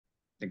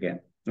again.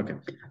 Okay.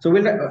 So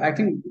I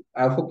think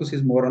our focus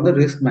is more on the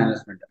risk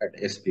management at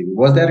SPV.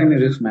 Was there any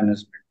risk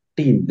management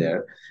team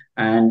there?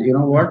 And you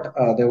know Mm.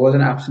 what? There was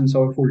an absence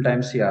of a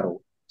full-time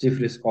CRO, Chief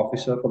Risk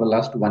Officer, for the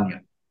last 1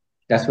 year.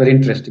 That's very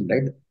interesting,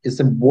 right? It's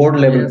a board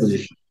level Yes.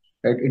 position,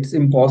 right? It's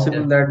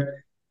impossible Yes. that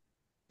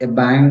a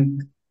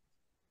bank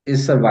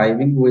is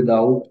surviving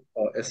without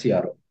a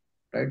CRO,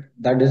 right?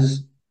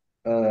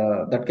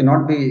 That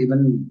cannot be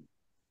even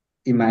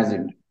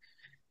imagined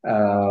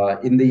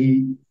in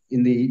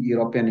the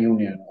European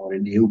Union or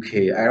in the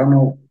UK. I don't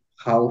know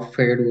how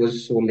Fed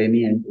was so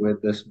lenient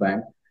with this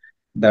bank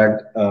that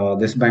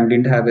this bank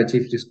didn't have a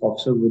chief risk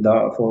officer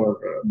without for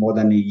more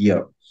than a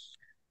year.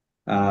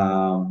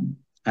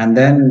 And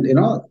then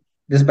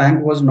this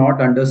bank was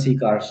not under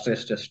CCAR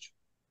stress test.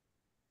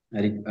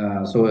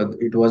 So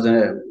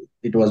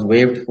it was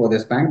waived for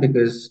this bank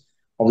because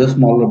of the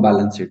smaller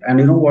balance sheet. And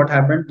you know what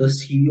happened? The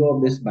CEO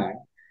of this bank,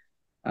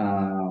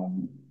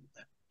 um,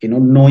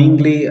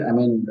 knowingly, I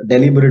mean,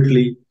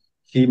 deliberately,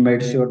 he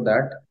made sure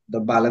that the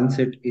balance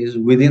sheet is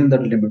within the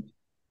limit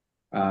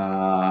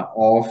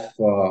of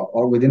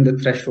or within the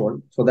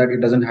threshold, so that it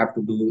doesn't have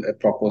to do a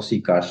proper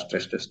CCAR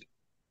stress test.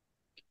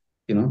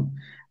 You know,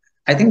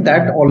 I think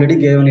that Mm. already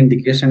gave an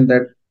indication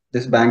that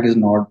this bank is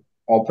not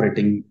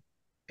operating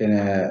in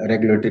a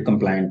regulatory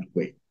compliant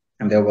way,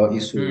 and there were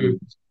issues Mm. with.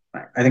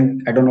 I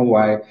think I don't know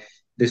why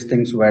these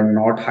things were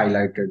not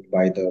highlighted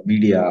by the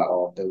media,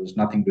 or there was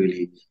nothing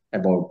really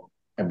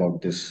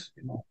about this.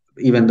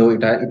 Even though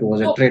it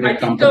was a So I traded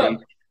think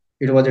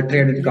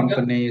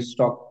company, yeah.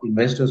 stock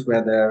investors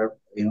were there.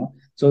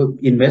 So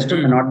investor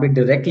may Mm. not be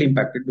directly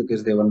impacted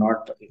because they were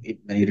not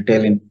many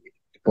retail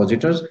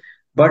depositors,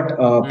 but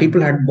Mm.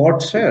 people had bought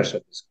shares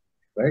of this,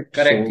 right?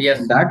 Correct. So from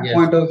Yes. that Yes.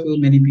 point of view,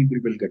 many people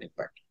will get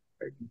impacted,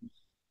 right?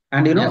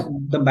 And Yes.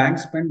 the bank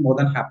spent more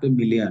than half a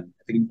million,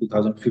 I think, in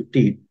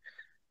 2015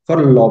 for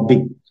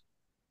lobbying.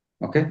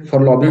 Okay, for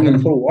lobbying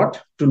and for what?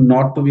 To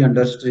not to be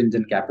under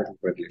stringent capital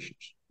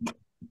regulations.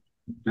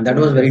 And that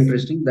was very Yes.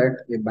 interesting that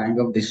a bank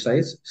of this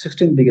size,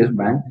 16th biggest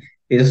bank,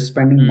 is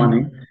spending Mm.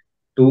 money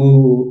to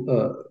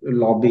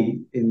lobby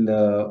in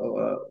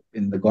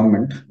the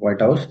government,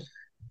 White House,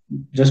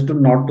 just to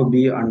not to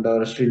be under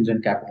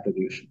stringent capital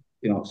regulation.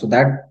 So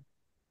that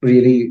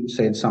really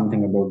said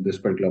something about this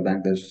particular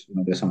bank. There's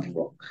something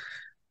wrong.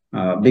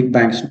 Big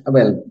banks,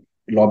 well,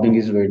 lobbying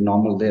is very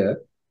normal there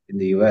in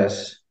the US,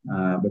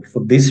 but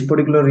for this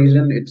particular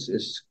reason,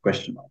 it's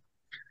questionable.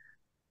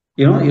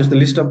 Is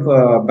the list of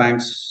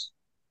banks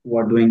who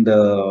are doing the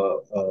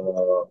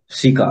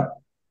CCAR.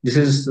 This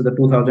is the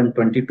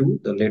 2022,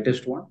 the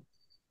latest one,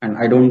 and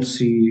I don't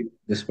see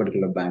this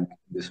particular bank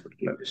in this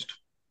particular list.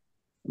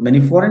 Many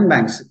foreign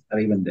banks are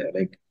even there,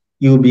 like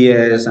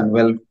UBS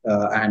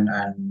and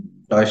and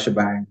Deutsche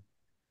Bank,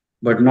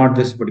 but not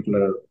this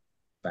particular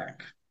bank,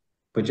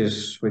 which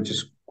is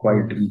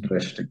quite Mm.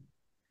 interesting.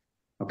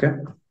 Okay.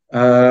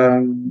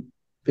 Um,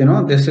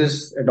 this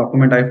is a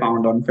document I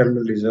found on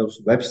Federal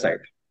Reserve's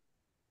website,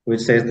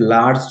 which says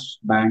large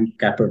bank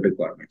capital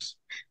requirements.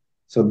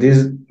 So these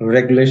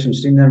regulations,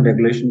 stringent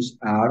regulations,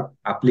 are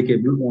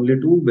applicable only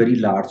to very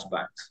large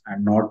banks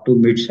and not to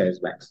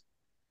mid-sized banks.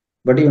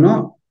 But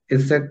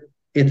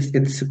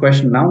it's a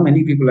question now.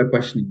 Many people are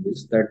questioning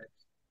this, that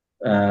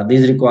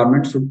these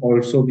requirements should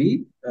also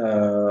be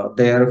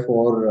there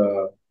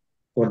for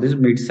these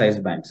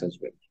mid-sized banks as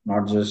well,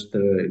 not just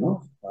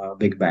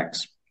big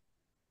banks,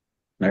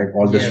 right?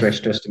 All the Yes. stress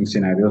testing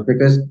scenarios,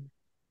 because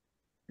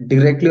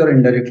directly or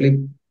indirectly,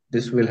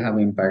 this will have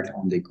impact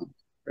on the economy,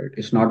 right?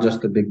 It's not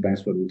just the big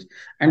banks for which.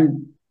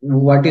 And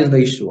what is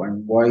the issue,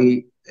 and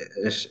why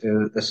a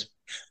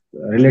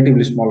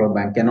relatively smaller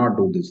bank cannot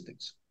do these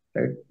things,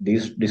 right?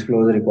 These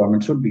disclosure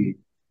requirements should be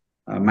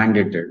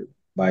mandated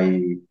by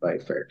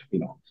Fed.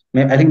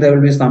 I think there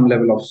will be some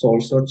level of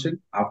soul searching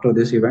after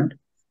this event.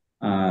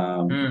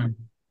 Um, Mm.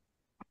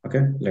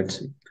 okay, let's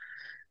see.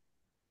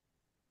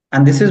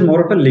 And this is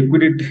more of a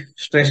liquidity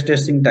stress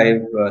testing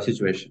type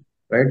situation,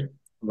 right?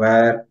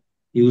 Where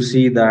you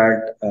see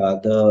that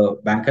the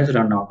bank has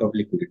run out of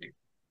liquidity.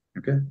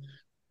 Okay.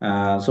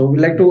 So we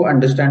like to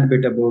understand a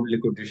bit about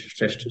liquidity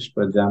stress test.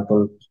 For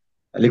example,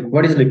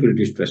 what is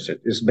liquidity stress test?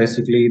 It's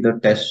basically the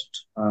test.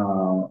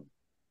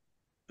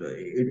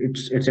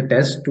 It's a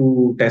test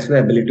to test the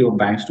ability of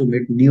banks to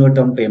meet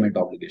near-term payment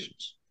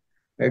obligations,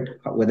 right?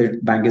 Whether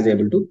bank is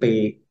able to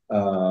pay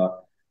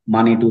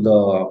money to the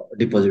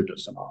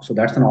depositors somehow. So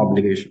that's an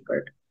obligation,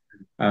 right?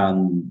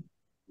 Um,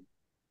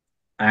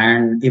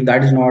 and if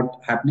that is not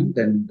happening,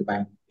 then the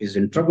bank is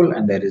in trouble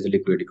and there is a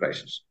liquidity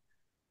crisis.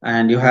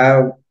 And you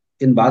have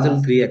in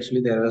Basel III,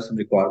 actually, there are some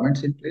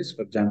requirements in place.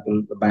 For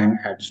example, the bank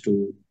has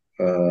to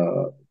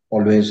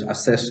always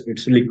assess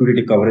its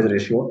liquidity coverage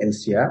ratio,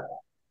 LCR,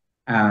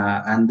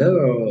 and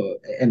the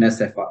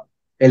NSFR.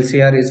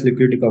 LCR is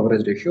liquidity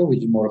coverage ratio,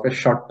 which is more of a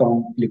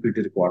short-term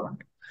liquidity requirement.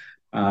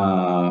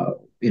 Uh,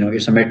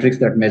 it's a metric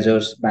that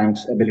measures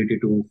banks' ability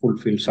to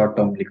fulfill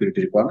short-term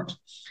liquidity requirements,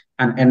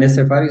 and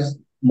NSFR is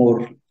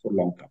more for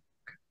long-term.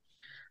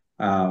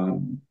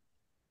 Um,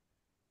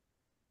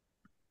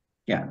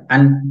 Yeah,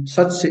 and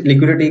such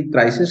liquidity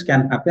crisis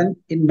can happen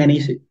in many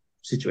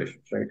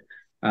situations, right?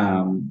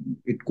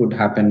 It could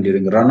happen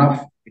during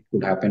runoff. It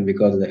could happen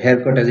because the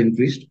haircut has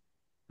increased.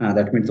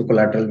 That means the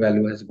collateral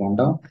value has gone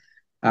down.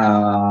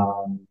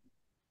 Um,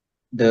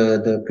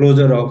 the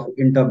closure of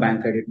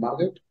interbank credit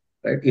market,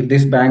 right? If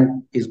this bank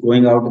is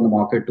going out in the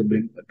market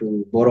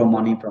to borrow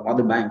money from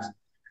other banks,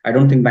 I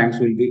don't think banks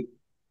will be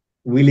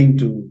willing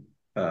to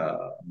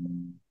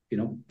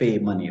pay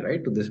money,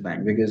 right, to this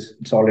bank because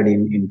it's already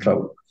in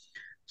trouble.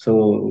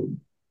 So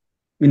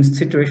in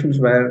situations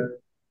where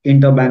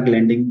interbank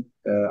lending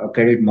or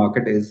credit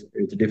market is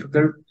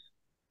difficult,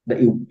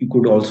 that you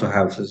could also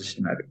have such a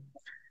scenario.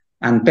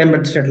 And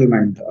payment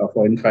settlement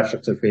for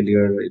infrastructure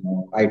failure,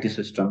 IT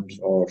systems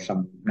or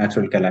some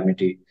natural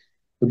calamity.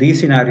 So these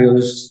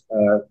scenarios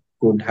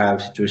could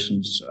have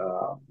situations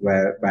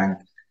where bank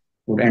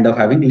would end up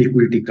having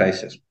liquidity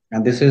crisis.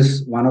 And this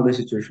is one of the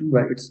situations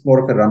where it's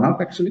more of a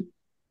runoff actually,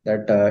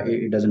 that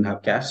it doesn't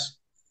have cash.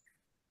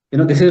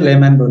 This is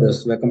Lehman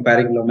Brothers. We're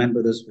comparing Lehman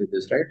Brothers with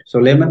this, right? So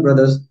Lehman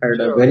Brothers had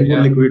a Sure. very good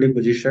Yeah. liquidity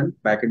position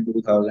back in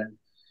 2000.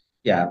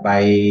 Yeah,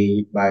 by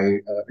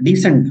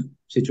decent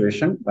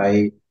situation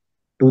by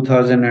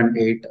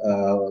 2008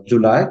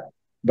 July,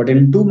 but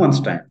in 2 months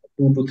time,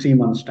 2 to 3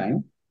 months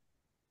time,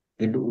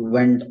 it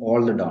went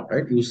all the down,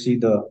 right? You see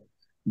the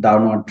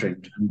downward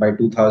trend, and by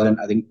 2000,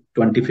 I think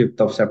 25th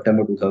of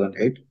September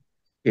 2008,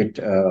 it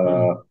uh,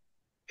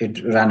 Hmm.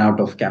 it ran out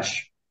of cash,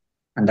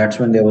 and that's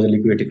when there was a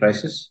liquidity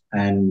crisis,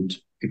 and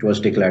it was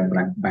declared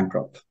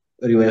bankrupt.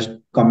 The U.S.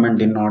 government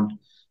did not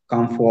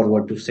come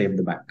forward to save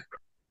the bank.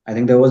 I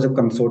think there was a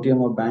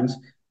consortium of banks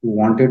who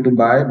wanted to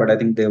buy, but I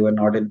think they were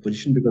not in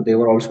position because they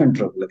were also in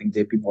trouble. I think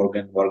JP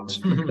Morgan, Morgan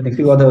Stanley, I think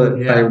few other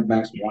Yeah. private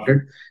banks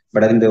wanted,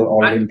 but I think they were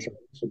already And in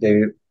trouble, so they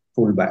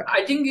pulled back.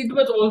 I think it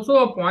was also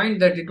a point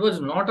that it was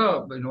not a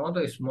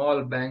the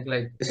small bank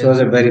like This was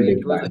a very SBI. It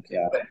big was a bank. big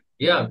Yeah, bank.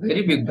 Yeah,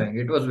 very yeah, big yeah, bank.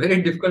 It was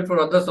very difficult for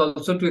others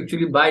also to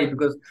actually buy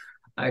because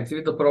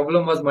actually the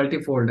problem was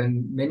multifold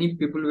and many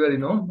people were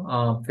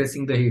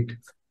facing the heat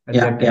at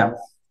yeah, that yeah, time.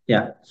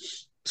 yeah.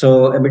 So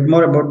a bit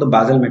more about the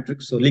Basel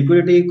metrics. So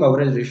liquidity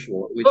coverage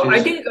ratio, which So I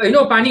is think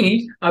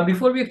Pani,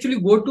 before we actually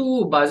go to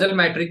Basel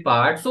metric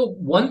part, so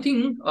one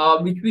thing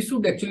which we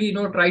should actually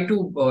try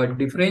to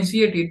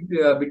differentiate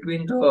it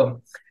between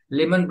the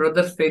Lehman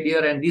Brothers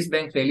failure and this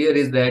bank failure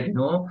is that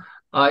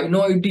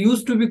it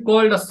used to be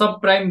called a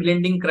subprime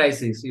lending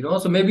crisis.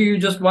 So maybe you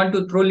just want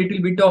to throw a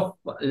little bit of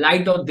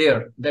light out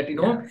there that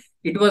yeah,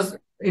 it was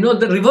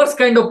the reverse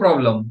kind of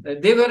problem.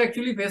 They were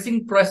actually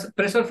facing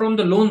pressure from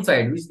the loan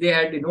side, which they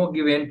had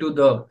given to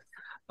the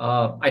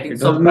I think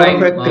it was more of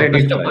subprime a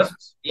credit customers.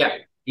 crisis. Yeah.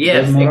 It was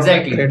Yes, more of a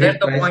exactly. That's credit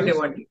the point I crisis.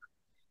 want to.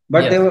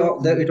 But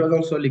Yes. it was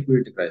also a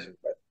liquidity crisis.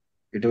 But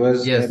it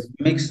was a Yes.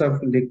 mix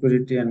of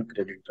liquidity and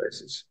credit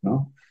crisis.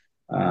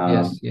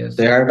 Yes. They Yes.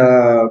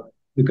 had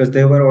because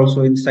they were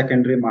also in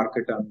secondary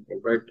market and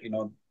right,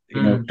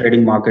 Mm.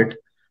 trading market.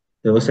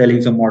 They were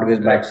selling some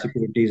mortgage-backed Correct.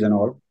 securities and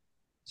all.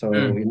 So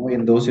Mm.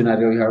 in those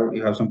scenarios,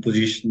 you have some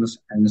positions,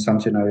 and in some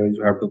scenarios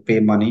you have to pay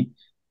money,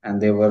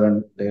 and they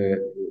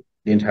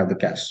didn't have the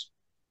cash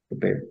to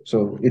pay. So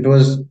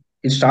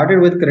it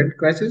started with credit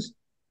crisis,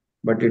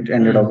 but it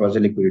ended up Mm. as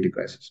a liquidity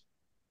crisis.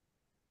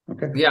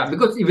 Okay. Yeah,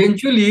 because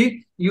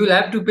eventually you will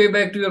have to pay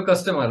back to your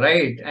customer,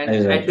 right? And at the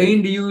Exactly.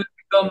 end, you will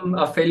become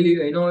a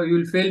failure. You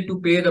will fail to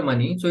pay the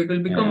money, so it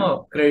will become Yeah,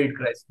 a credit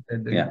crisis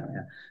at the yeah, end.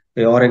 yeah.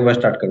 ये और एक बार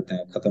start करते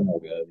हैं, खत्म हो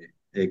गया अभी,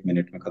 1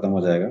 minute में खत्म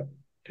हो जाएगा।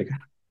 ठीक है।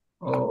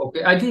 ओके,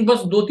 आई थिंक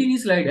बस दो तीन ही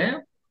स्लाइड है हाँ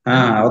ना?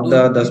 हाँ, और दो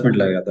तीन। 10 मिनट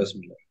लगेगा, 10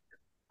 मिनट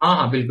लगेगा। हाँ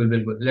हाँ, बिल्कुल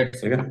बिल्कुल,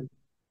 लेट्स। ठीक है।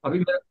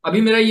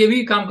 अभी मेरा ये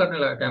भी काम करने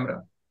लगा कैमरा।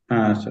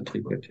 हाँ अच्छा,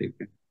 ठीक है, ठीक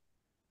है।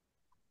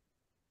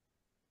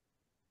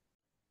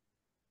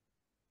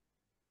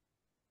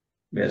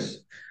 Yes.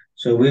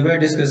 So we were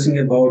discussing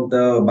about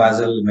the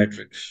Basel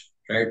metrics,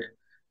 right?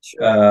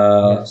 Sure.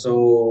 Yes. So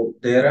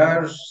there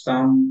are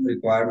some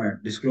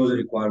disclosure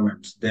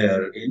requirements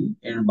there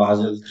in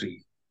Basel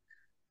 3,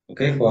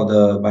 okay, for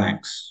the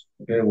banks.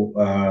 Okay,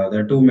 there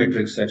are two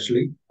metrics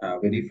actually,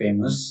 very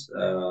famous.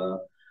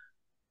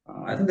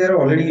 I think they're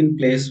already in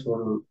place for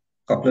a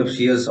couple of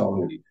years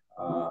already.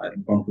 I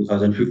think from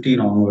 2015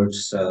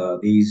 onwards,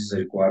 these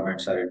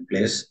requirements are in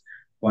place.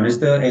 One is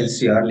the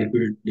LCR,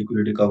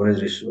 liquidity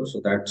coverage ratio.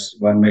 So that's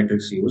one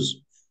matrix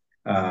used.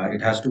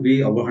 It has to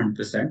be over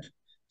 100%.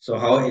 So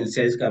how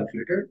LCR is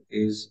calculated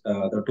is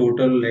the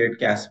total net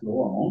cash flow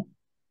amount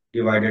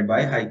divided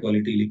by high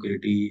quality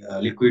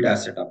liquid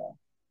asset amount.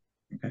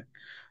 Okay.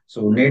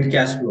 So net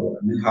cash flow,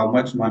 I mean how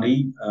much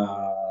money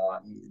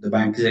the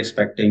bank is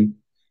expecting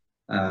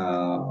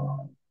uh,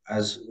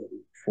 as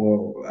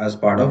as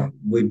part of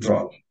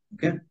withdrawal,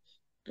 okay,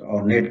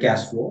 or net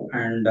cash flow,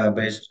 and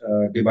based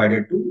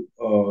divided to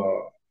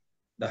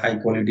the high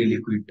quality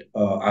liquid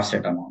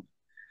asset amount.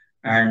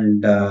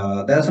 And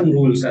there are some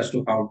rules as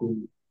to how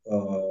to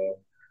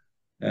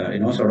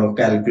sort of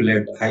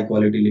calculate high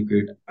quality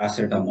liquid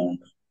asset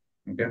amount.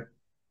 Okay,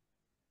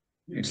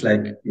 it's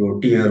like your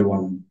tier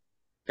one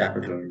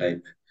capital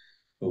type.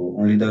 So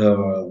only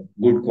the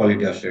good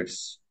quality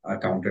assets are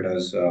counted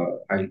as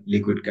high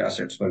liquid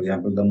assets. For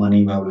example, the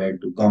money you have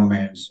lent to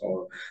governments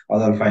or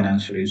other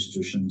financial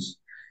institutions.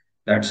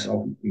 That's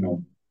of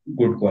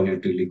good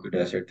quality liquid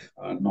asset,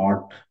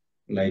 not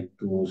like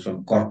to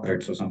some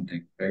corporates or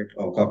something, right?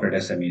 Or corporate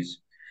SMEs.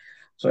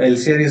 So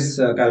LCR is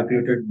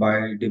calculated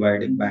by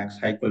dividing banks'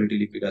 high quality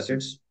liquid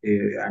assets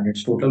and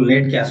its total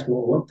net cash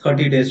flow over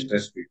 30 days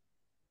stress period.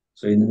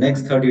 So in the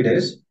next 30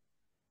 days,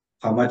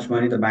 how much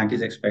money the bank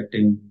is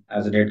expecting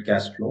as a net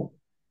cash flow,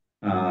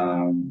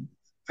 um,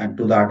 and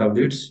to that of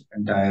its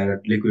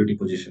entire liquidity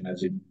position,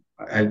 as in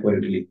high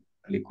quality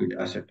liquid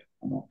asset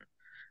amount.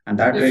 And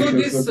that Yeah, so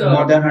ratio this should be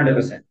more than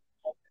 100%.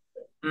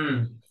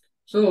 hmm.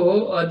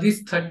 So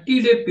this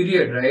 30-day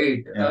period,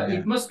 right? Yeah, yeah,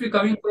 It must be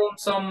coming from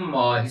some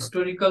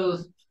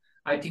historical,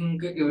 I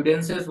think,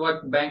 evidences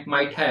what bank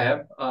might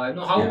have. yeah,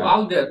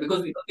 How they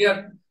because they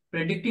are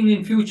predicting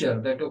in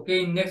future that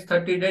okay, in next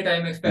 30 days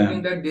I'm yeah.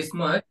 expecting that this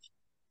much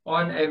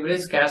on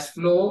average cash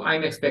flow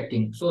I'm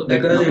expecting. So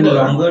that Because in number.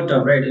 longer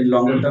term, right? In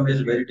longer Hmm, term,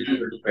 it's very hmm.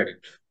 difficult to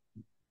predict,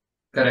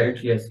 right?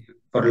 Correct. Yes.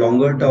 For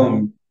longer Hmm,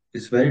 term,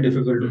 it's very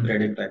difficult to hmm,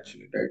 predict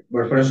actually, right?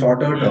 But for a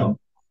shorter hmm, term,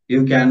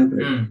 you can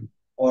predict, hmm,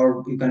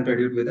 or you can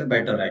predict with a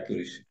better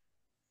accuracy.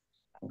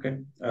 Okay.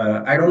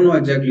 I don't know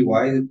exactly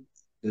why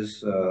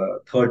this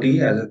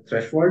 30 as a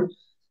threshold.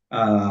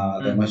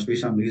 There hmm. must be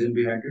some reason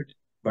behind it,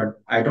 but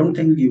I don't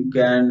think you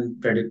can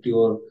predict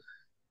your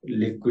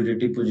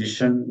liquidity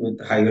position with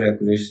higher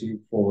accuracy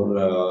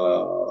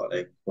for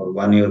like for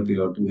 1 year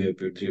period, 2 year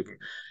period, 3 year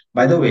period.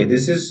 By the way,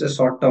 this is a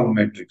short-term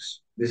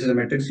metrics. This is a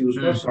metrics used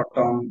for Hmm.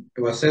 short-term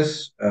to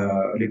assess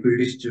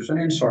liquidity situation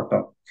in short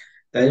term.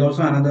 There is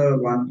also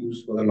another one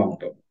used for the long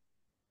term.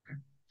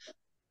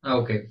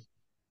 Okay.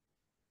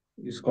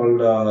 It's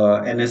called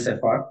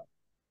NSFR.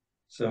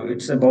 So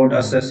it's about Hmm.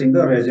 assessing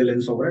the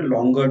resilience over a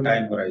longer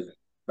time horizon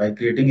by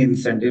creating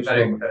incentives for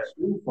Correct. banks Correct.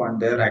 to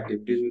fund their Hmm,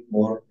 activities with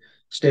more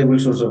stable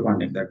source of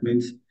funding. That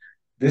means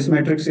this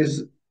matrix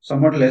is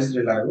somewhat less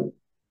reliable,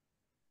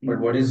 but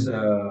what is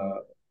hmm,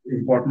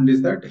 important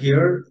is that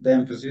here the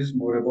emphasis is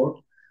more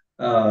about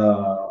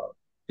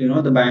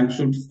the bank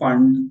should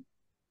fund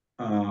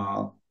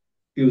uh,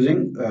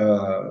 using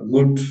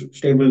good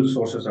stable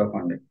sources of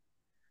funding,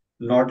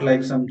 not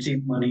like some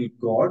cheap money it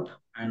got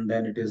and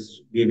then it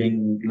is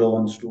giving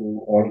loans to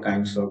all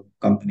kinds of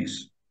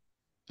companies,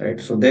 right?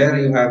 So there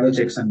you have a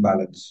checks and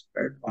balance,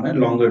 right, on a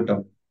longer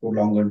term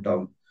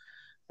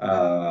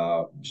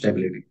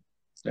stability,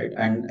 right?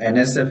 And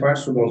NSFR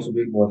should also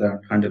be more than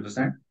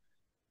 100%.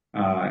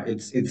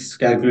 It's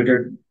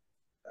calculated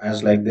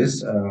as like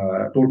this: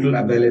 total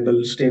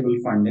available stable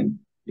funding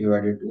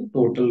divided to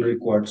total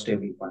required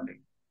stable funding.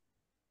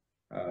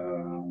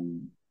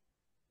 Um,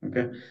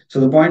 Okay.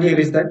 So the point here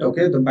is that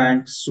okay, the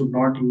banks should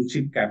not use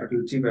cheap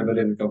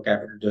availability of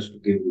capital just to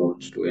give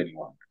loans to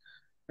anyone,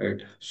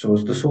 right? So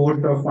the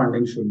source of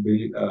funding should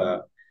be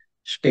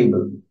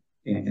stable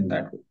in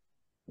that way.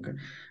 Okay.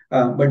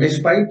 But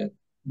despite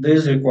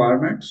these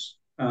requirements,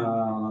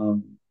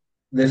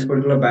 this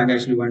particular bank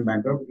actually went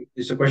bankrupt.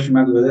 It's a question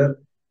mark whether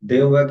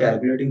they were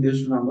calculating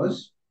these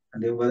numbers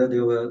and whether they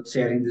were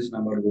sharing this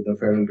number with the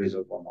Federal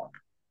Reserve or not.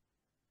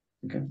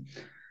 Okay.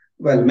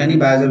 Well, many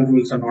Basel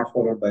rules are not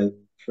followed by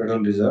Federal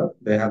Reserve.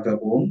 They have their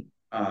own.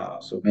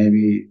 So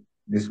maybe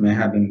this may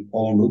have been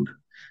overlooked.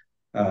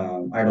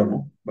 I don't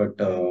know, but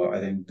I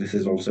think this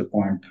is also a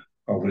point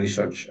of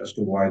research as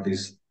to why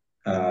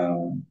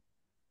um,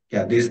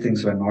 these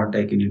things were not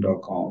taken into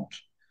account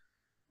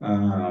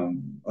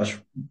as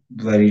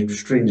very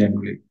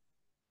stringently.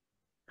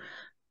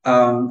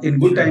 In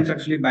good sure. times,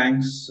 actually,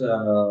 banks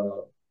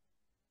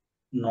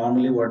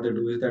normally what they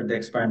do is that they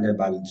expand their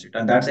balance sheet,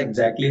 and that's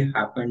exactly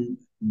happened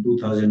in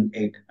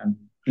 2008 and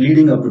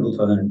leading up to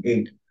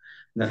 2008.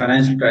 The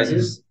financial Hmm,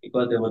 crisis,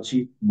 because there was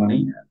cheap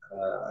money,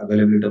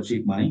 availability of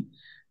cheap money,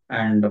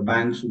 and the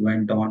banks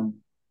went on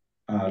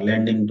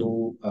lending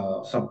to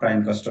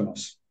subprime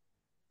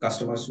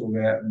customers who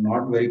were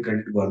not very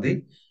credit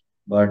worthy,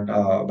 but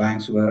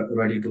banks were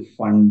ready to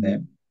fund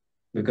them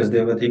because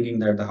they were thinking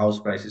that the house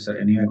prices are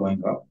anyway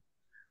going up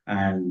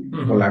and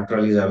hmm,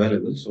 collateral is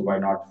available, so why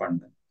not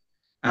fund them?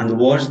 And the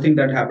worst thing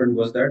that happened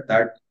was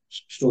that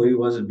story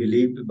was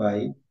believed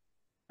by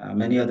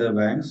many other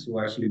banks who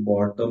actually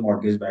bought the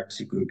mortgage-backed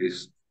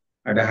securities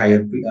at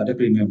at a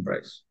premium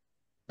price.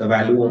 The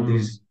value of hmm,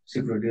 these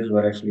securities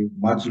were actually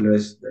much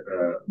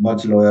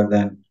lower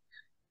than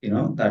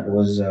that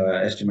was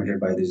estimated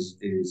by these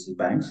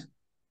banks.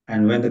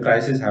 And when the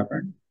crisis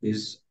happened,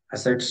 these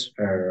assets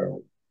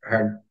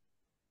had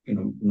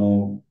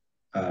no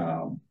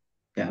um,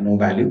 no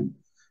value.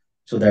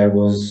 So there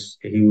was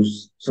a huge.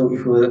 So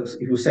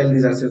if you sell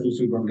these assets,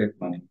 also you don't get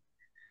money.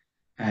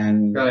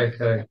 And correct.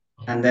 Correct.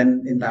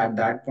 then in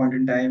that point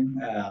in time,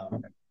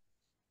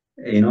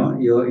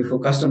 your if your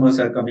customers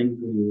are coming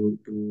to you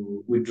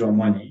to withdraw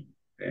money,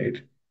 right?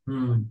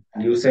 Hmm,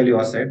 And you sell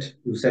your asset,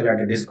 you sell at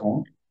a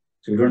discount,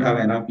 so you don't have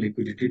enough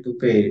liquidity to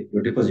pay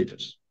your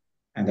depositors,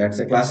 and that's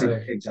a classic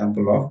correct.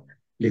 example of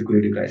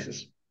liquidity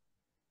crisis.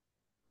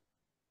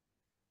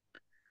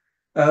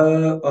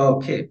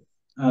 Okay.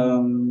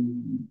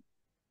 Um,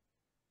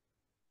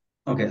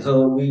 Okay,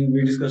 so we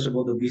discussed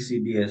about the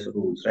BCBS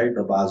rules, right?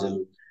 The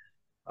Basel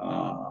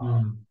uh,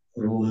 Hmm.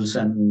 rules,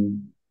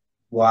 and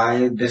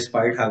why,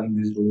 despite having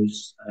these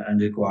rules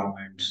and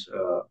requirements,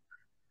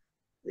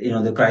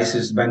 the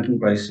crisis, banking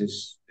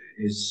crisis,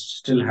 is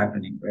still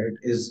happening, right?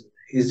 Is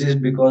this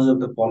because of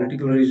the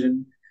political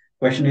reason?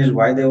 Question is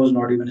why there was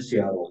not even a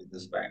CRO in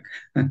this bank,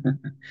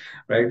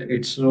 right?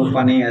 It's so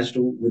funny as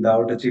to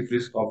without a chief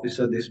risk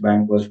officer, this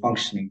bank was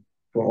functioning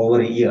for over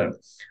a year,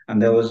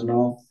 and there was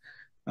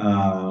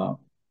uh,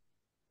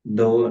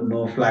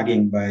 no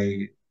flagging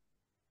by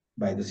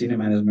the senior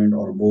management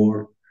or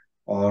board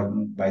or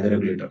by the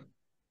regulator.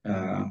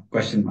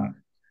 Question mark.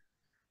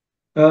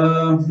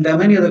 There are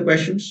many other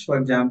questions. For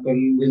example,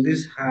 will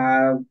this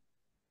have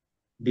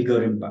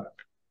bigger impact?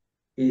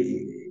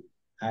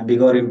 And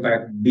bigger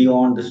impact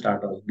beyond the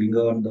startups,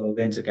 beyond the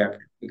venture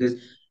capital? Because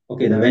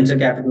okay, the venture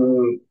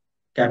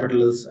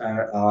capitalists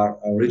are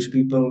rich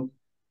people.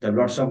 They have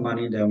lots of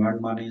money. They have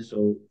earned money,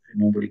 so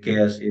nobody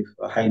cares if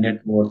high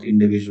net worth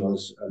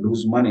individuals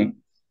lose money.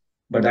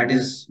 But that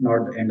is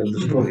not the end of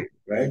the story,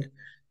 right?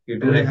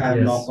 It will Correct. have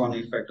Yes. knock-on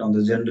effect on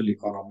the general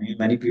economy.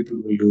 Many people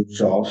will lose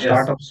jobs. Yes.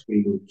 Startups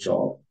will lose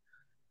jobs.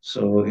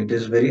 So it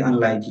is very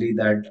unlikely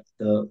that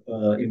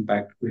the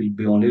impact will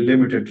be only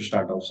limited to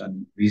startups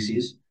and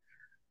VCs.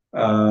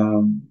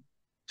 Um,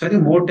 so I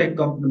think more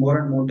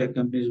and more tech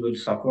companies will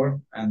suffer,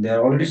 and they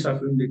are already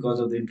suffering because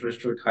of the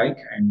interest rate hike,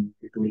 and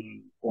it will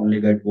only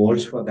get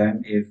worse for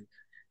them if,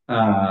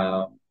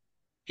 uh,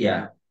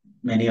 yeah,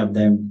 many of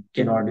them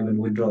cannot even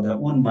withdraw their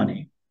own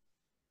money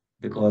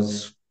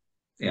because,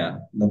 yeah,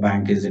 the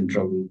bank is in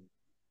trouble,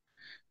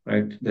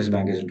 right? This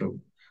bank is in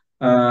trouble.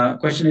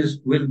 Question is,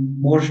 will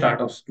more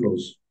startups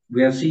close?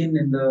 We have seen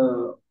in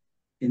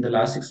the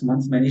last 6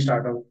 months, many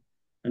startup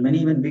and many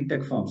even big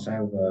tech firms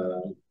have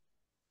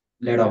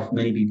laid off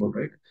many people,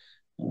 right?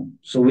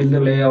 So will the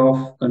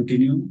layoff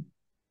continue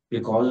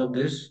because of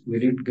this?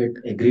 Will it get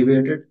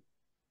aggravated?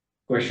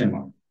 Question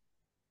mark.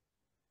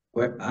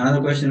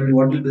 Another question will be,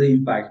 what will be the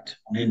impact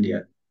on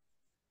India?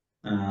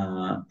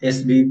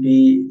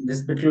 SBP,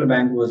 this particular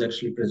bank was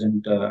actually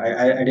present.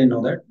 I didn't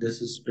know that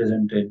this is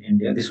present in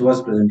India. This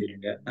was present in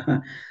India.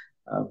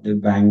 The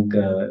bank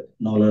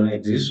no longer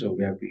exists, so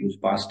we have to use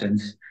past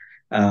tense.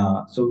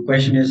 So the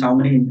question is, how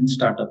many Indian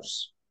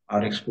startups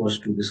are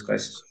exposed to this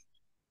crisis?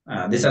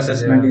 This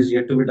assessment Yeah. is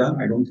yet to be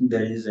done. I don't think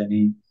there is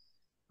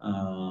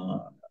uh,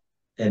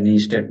 any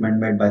statement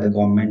made by the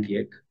government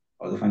yet,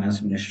 or the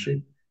finance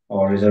ministry,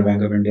 or Reserve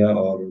Bank of India,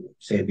 or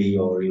SEBI,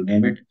 or you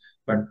name it.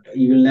 But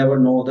you will never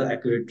know the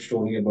accurate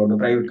story about the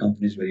private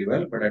companies very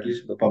well. But at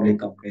least the public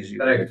companies, you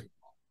get Correct.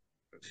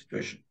 the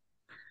situation,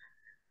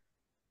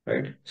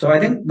 right? So I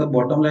think the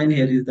bottom line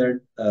here is that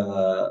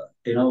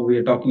we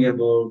are talking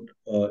about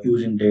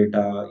using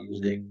data,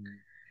 using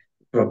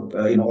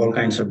all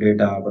kinds of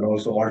data, but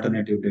also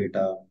alternative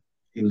data,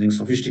 using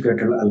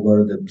sophisticated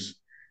algorithms,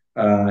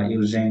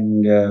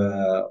 using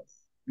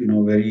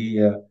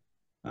very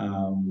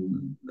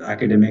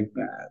academic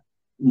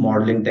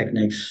modeling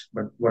techniques.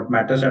 But what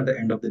matters at the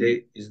end of the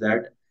day is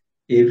that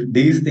if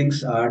these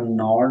things are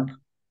not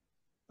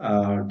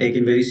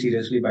taken very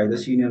seriously by the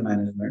senior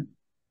management,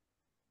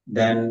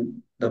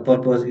 then the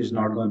purpose is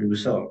not going to be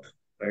served,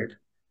 right?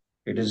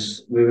 It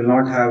is, we will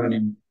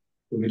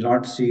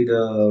not see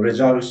the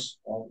results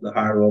of the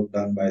hard work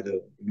done by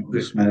the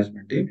risk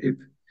management team if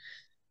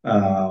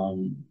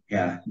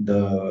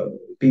the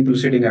people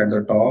sitting at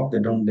the top, they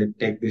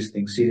take these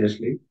things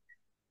seriously,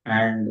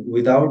 and uh,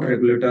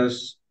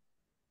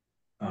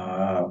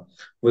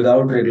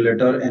 without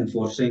regulator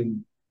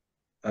enforcing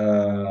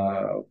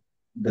uh,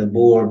 the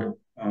board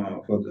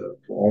for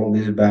all of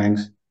these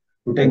banks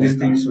to take these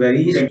things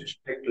very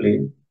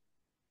strictly,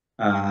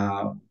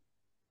 uh,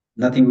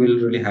 nothing will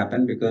really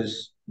happen,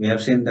 because we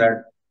have seen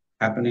that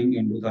happening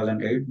in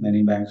 2008.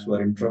 Many banks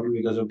were in trouble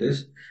because of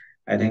this.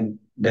 I think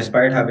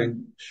despite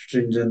having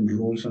stringent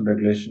rules and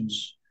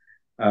regulations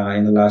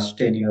in the last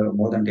 10 years,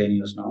 more than 10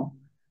 years now,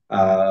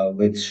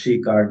 with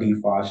SHICA,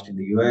 DFAST in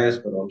the US,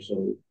 but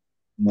also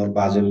more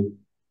Basel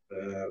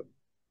uh,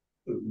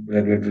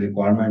 regulatory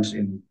requirements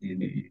in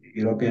the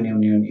European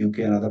Union, UK,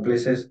 and other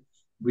places,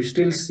 we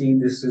still see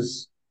this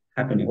is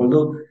happening.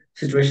 Although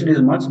situation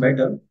is much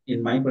better,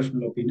 in my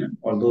personal opinion,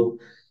 although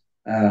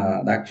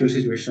the actual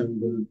situation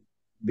will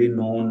be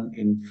known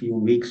in few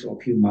weeks or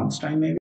few months time maybe.